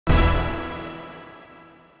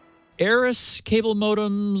Arris cable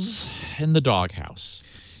modems in the doghouse.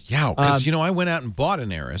 Yeah, because, I went out and bought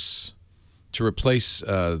an Arris to replace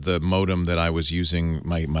the modem that I was using,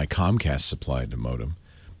 my Comcast supplied modem.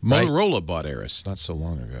 Motorola bought Arris not so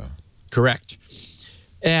long ago. Correct.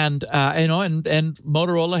 And and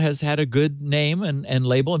Motorola has had a good name and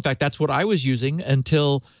label. In fact, that's what I was using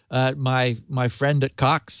until my friend at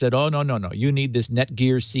Cox said, "Oh, no, you need this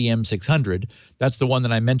Netgear CM600." That's the one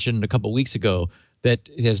that I mentioned a couple weeks ago. That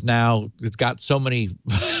has now, it's got so many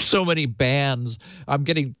bands.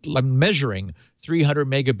 I'm measuring 300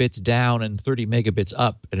 megabits down and 30 megabits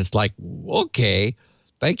up, and it's like, okay,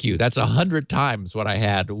 thank you. That's 100 times what I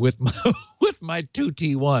had with my two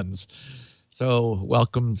T1s. So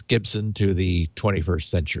welcome, Gibson, to the 21st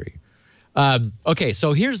century. Okay,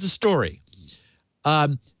 so here's the story.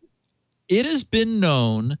 It has been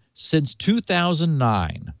known since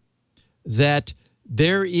 2009 that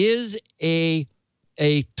there is a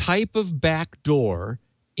type of backdoor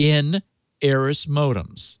in Arris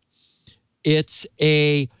modems. It's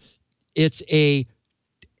a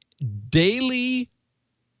daily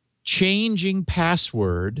changing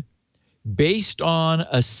password based on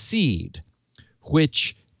a seed,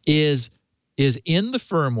 which is in the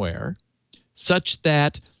firmware, such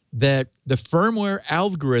that the firmware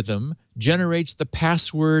algorithm generates the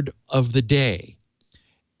password of the day.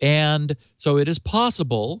 And so it is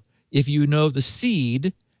possible, if you know the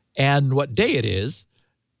seed and what day it is,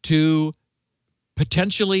 to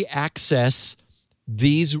potentially access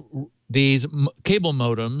these cable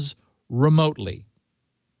modems remotely.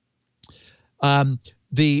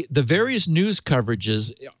 The various news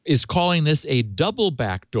coverages is calling this a double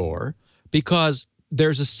backdoor because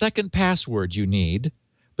there's a second password you need,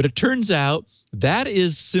 but it turns out that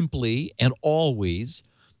is simply and always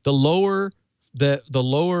the lower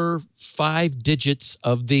 5 digits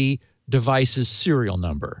of the device's serial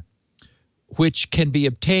number, which can be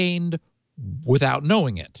obtained without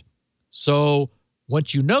knowing it. So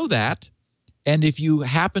once you know that, and if you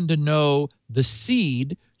happen to know the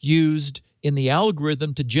seed used in the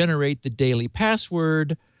algorithm to generate the daily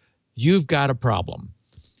password, you've got a problem.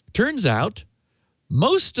 Turns out,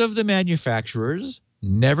 most of the manufacturers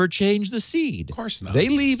never change the seed. Of course not. They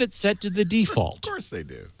leave it set to the default. Of course they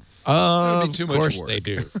do. Of course they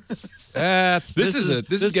do. This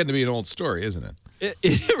is getting to be an old story, isn't it?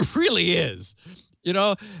 It really is.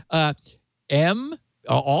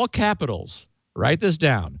 All capitals. Write this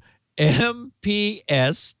down.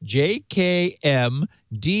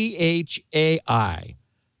 MPSJKMDHAI.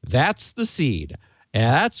 That's the seed.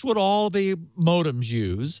 And that's what all the modems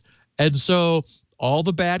use. And so all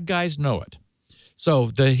the bad guys know it. So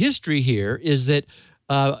the history here is that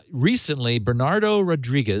recently Bernardo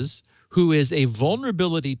Rodrigues, who is a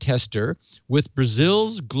vulnerability tester with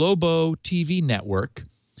Brazil's Globo TV network,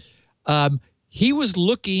 he was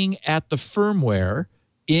looking at the firmware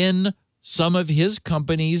in some of his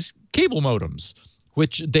company's cable modems,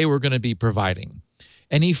 which they were going to be providing.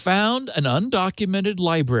 And he found an undocumented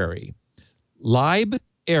library,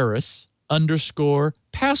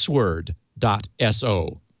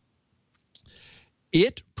 libaris_password.so.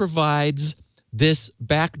 It provides this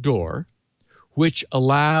backdoor, which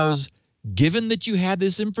allows, given that you had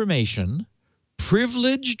this information,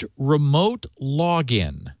 privileged remote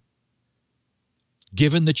login,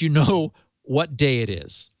 given that you know what day it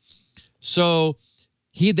is. So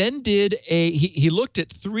he then did he looked at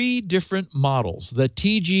 3 different models, the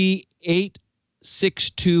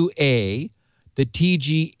TG862A, the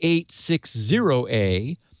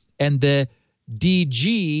TG860A, and the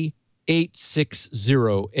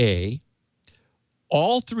DG860A.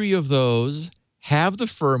 All 3 of those have the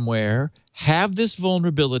firmware, have this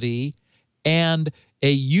vulnerability, and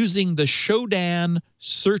using the Shodan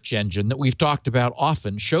search engine that we've talked about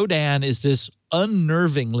often. Shodan is this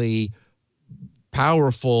unnervingly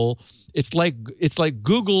powerful. It's like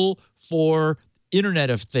Google for Internet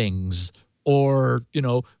of Things, or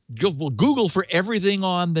Google for everything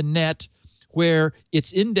on the net, where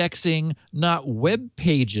it's indexing not web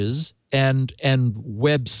pages and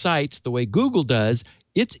websites the way Google does.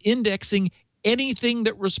 It's indexing anything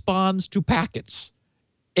that responds to packets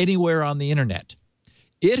anywhere on the internet.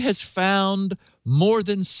 It has found more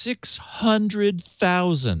than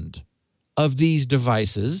 600,000 of these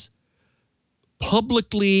devices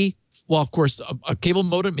publicly. Well, of course, a cable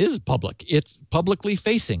modem is public. It's publicly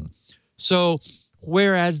facing. So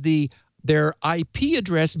whereas their IP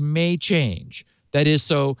address may change, that is,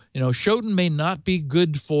 so Shodan may not be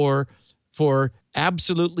good for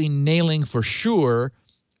absolutely nailing for sure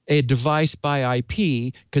a device by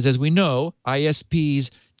IP, because as we know,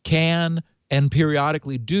 ISPs can and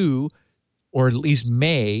periodically do, or at least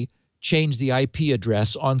may, change the IP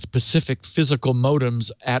address on specific physical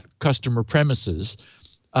modems at customer premises,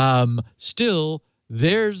 still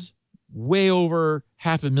there's way over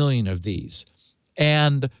 500,000 of these.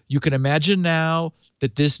 And you can imagine now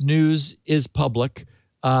that this news is public,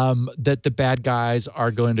 that the bad guys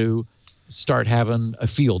are going to start having a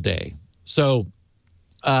field day. So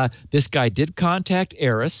this guy did contact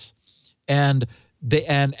Arris and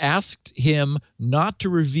asked him not to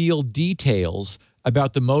reveal details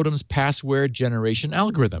about the modem's password generation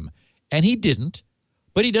algorithm. And he didn't,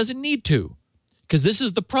 but he doesn't need to, because this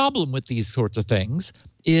is the problem with these sorts of things,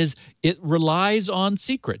 is it relies on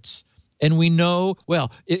secrets. And we know,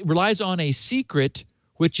 well, it relies on a secret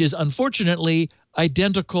which is unfortunately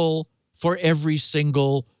identical for every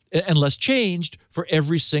single, unless changed, for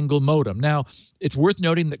every single modem. Now, it's worth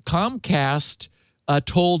noting that Comcast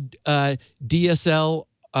told DSL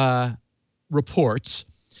reports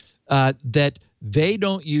that they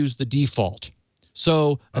don't use the default.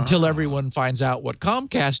 So until everyone finds out what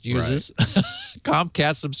Comcast uses, right.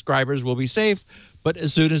 Comcast subscribers will be safe. But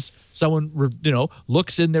as soon as someone,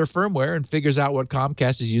 looks in their firmware and figures out what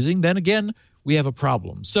Comcast is using, then again we have a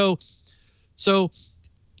problem. So the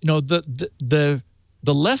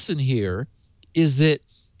lesson here is that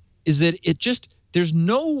it just, there's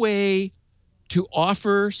no way to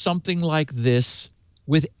offer something like this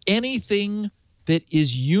with anything that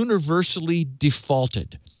is universally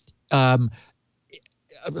defaulted. I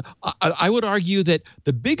would argue that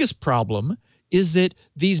the biggest problem is that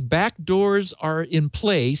these backdoors are in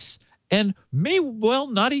place and may well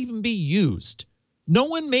not even be used. No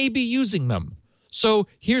one may be using them. So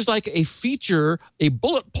here's like a feature, a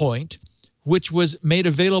bullet point, which was made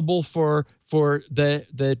available for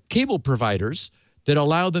the cable providers that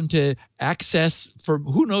allow them to access for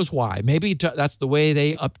who knows why. Maybe that's the way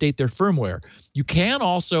they update their firmware. You can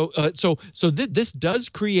also, this does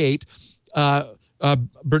create,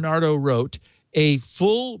 Bernardo wrote, a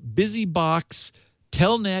full BusyBox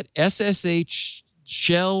Telnet SSH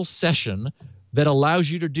shell session that allows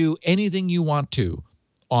you to do anything you want to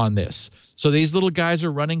on this. So these little guys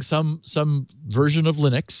are running some version of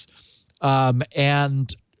Linux, or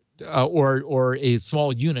a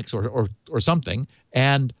small Unix or something,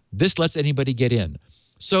 and this lets anybody get in.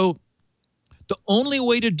 So the only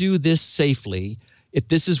way to do this safely, if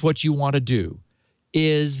this is what you want to do,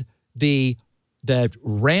 is the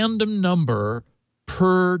random number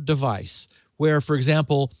per device, where, for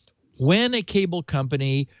example, when a cable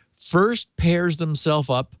company first pairs themselves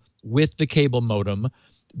up with the cable modem,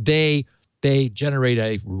 they generate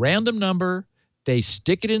a random number, they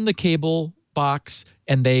stick it in the cable box,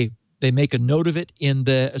 and they make a note of it in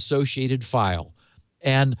the associated file.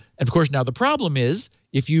 And of course, now the problem is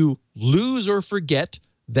if you lose or forget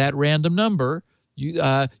that random number, you'd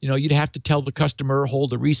have to tell the customer, hold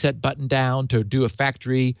the reset button down to do a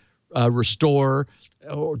factory restore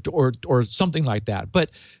or something like that.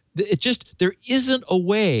 But there isn't a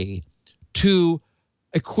way to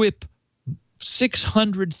equip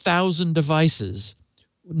 600,000 devices,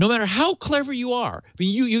 no matter how clever you are. I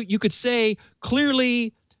mean, you could say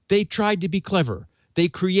clearly they tried to be clever. They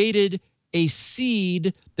created a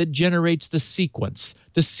seed that generates the sequence.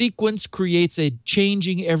 The sequence creates a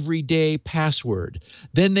changing everyday password.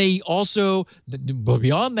 Then they also,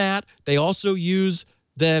 beyond that, they also use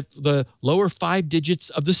the lower 5 digits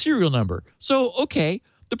of the serial number. So, okay,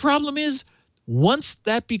 the problem is once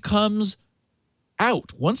that becomes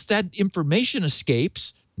out, once that information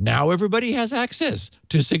escapes, now everybody has access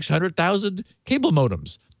to 600,000 cable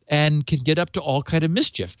modems and can get up to all kind of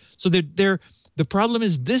mischief. So the problem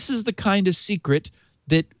is this is the kind of secret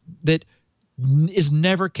that is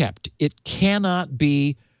never kept. It cannot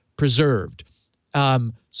be preserved.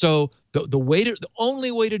 So the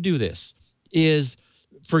only way to do this is,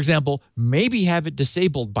 for example, maybe have it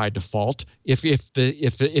disabled by default. If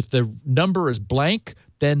the number is blank,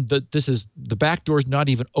 then the back door is not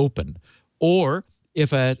even open. Or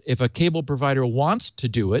if a cable provider wants to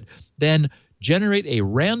do it, then generate a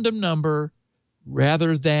random number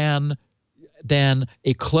rather than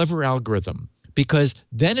a clever algorithm, because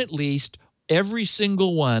then at least every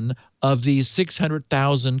single one of these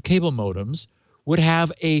 600,000 cable modems would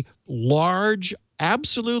have a large,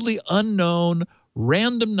 absolutely unknown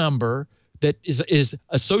random number that is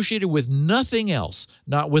associated with nothing else,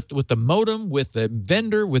 not with the modem, with the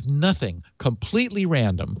vendor, with nothing, completely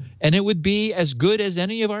random. And it would be as good as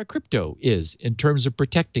any of our crypto is in terms of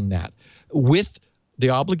protecting that, with the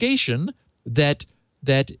obligation that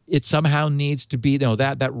it somehow needs to be,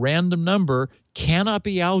 that random number cannot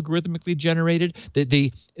be algorithmically generated.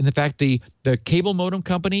 In fact, the cable modem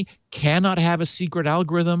company cannot have a secret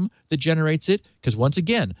algorithm that generates it, because once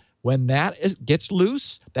again, When that gets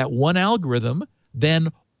loose, that one algorithm, then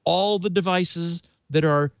all the devices that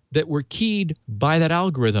were keyed by that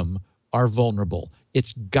algorithm are vulnerable.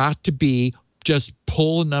 It's got to be just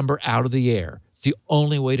pull a number out of the air. It's the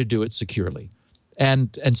only way to do it securely. And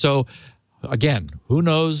so, again, who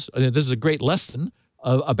knows? This is a great lesson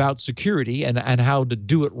about security and how to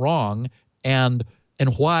do it wrong, and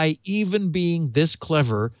why even being this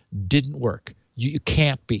clever didn't work. You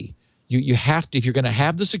can't be. You have to, if you're going to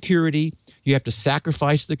have the security, you have to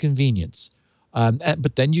sacrifice the convenience.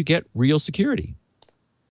 But then you get real security.